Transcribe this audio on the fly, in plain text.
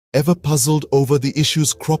Ever puzzled over the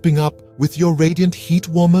issues cropping up with your radiant heat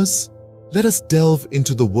warmers? Let us delve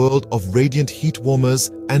into the world of radiant heat warmers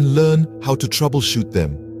and learn how to troubleshoot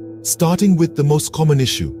them. Starting with the most common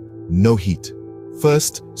issue, no heat.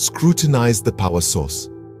 First, scrutinize the power source.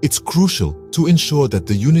 It's crucial to ensure that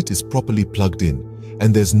the unit is properly plugged in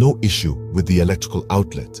and there's no issue with the electrical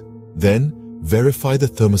outlet. Then, verify the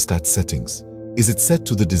thermostat settings. Is it set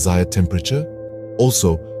to the desired temperature?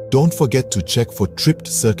 Also, don't forget to check for tripped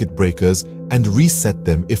circuit breakers and reset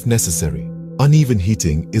them if necessary. Uneven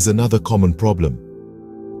heating is another common problem.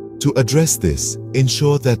 To address this,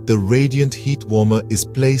 ensure that the radiant heat warmer is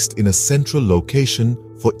placed in a central location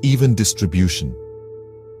for even distribution.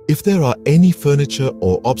 If there are any furniture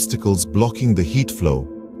or obstacles blocking the heat flow,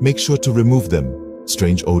 make sure to remove them.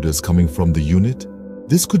 Strange odors coming from the unit?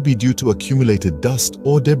 This could be due to accumulated dust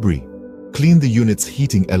or debris. Clean the unit's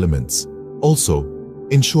heating elements. Also,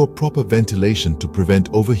 ensure proper ventilation to prevent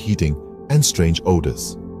overheating and strange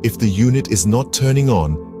odors. If the unit is not turning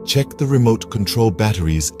on, check the remote control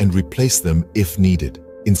batteries and replace them if needed.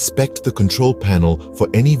 Inspect the control panel for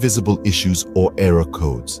any visible issues or error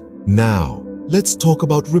codes. Now, let's talk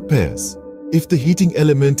about repairs. If the heating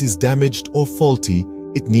element is damaged or faulty,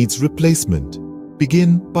 it needs replacement.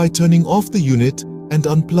 Begin by turning off the unit and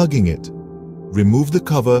unplugging it. Remove the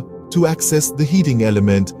cover to access the heating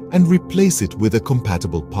element and replace it with a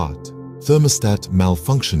compatible part. Thermostat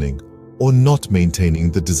malfunctioning or not maintaining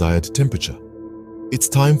the desired temperature. It's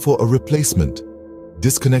time for a replacement.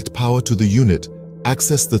 Disconnect power to the unit,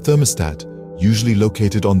 access the thermostat, usually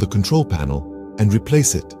located on the control panel, and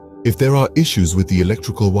replace it. If there are issues with the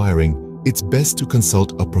electrical wiring, it's best to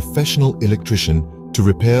consult a professional electrician to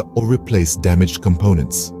repair or replace damaged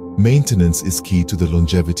components. Maintenance is key to the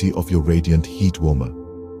longevity of your radiant heat warmer.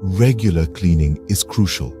 Regular cleaning is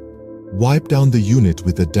crucial. Wipe down the unit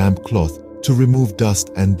with a damp cloth to remove dust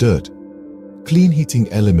and dirt. Clean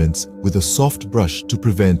heating elements with a soft brush to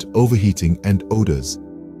prevent overheating and odors.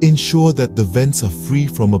 Ensure that the vents are free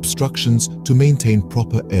from obstructions to maintain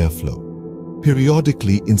proper airflow.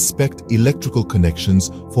 Periodically inspect electrical connections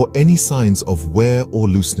for any signs of wear or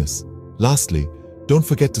looseness. Lastly, don't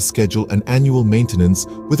forget to schedule an annual maintenance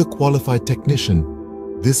with a qualified technician.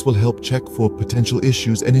 This will help check for potential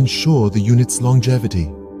issues and ensure the unit's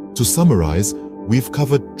longevity. To summarize, we've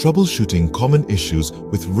covered troubleshooting common issues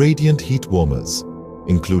with radiant heat warmers,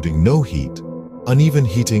 including no heat, uneven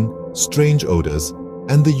heating, strange odors,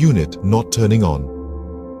 and the unit not turning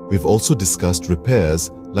on. We've also discussed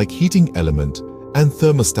repairs like heating element and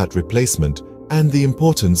thermostat replacement and the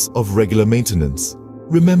importance of regular maintenance.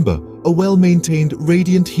 Remember, a well-maintained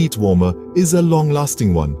radiant heat warmer is a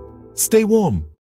long-lasting one. Stay warm.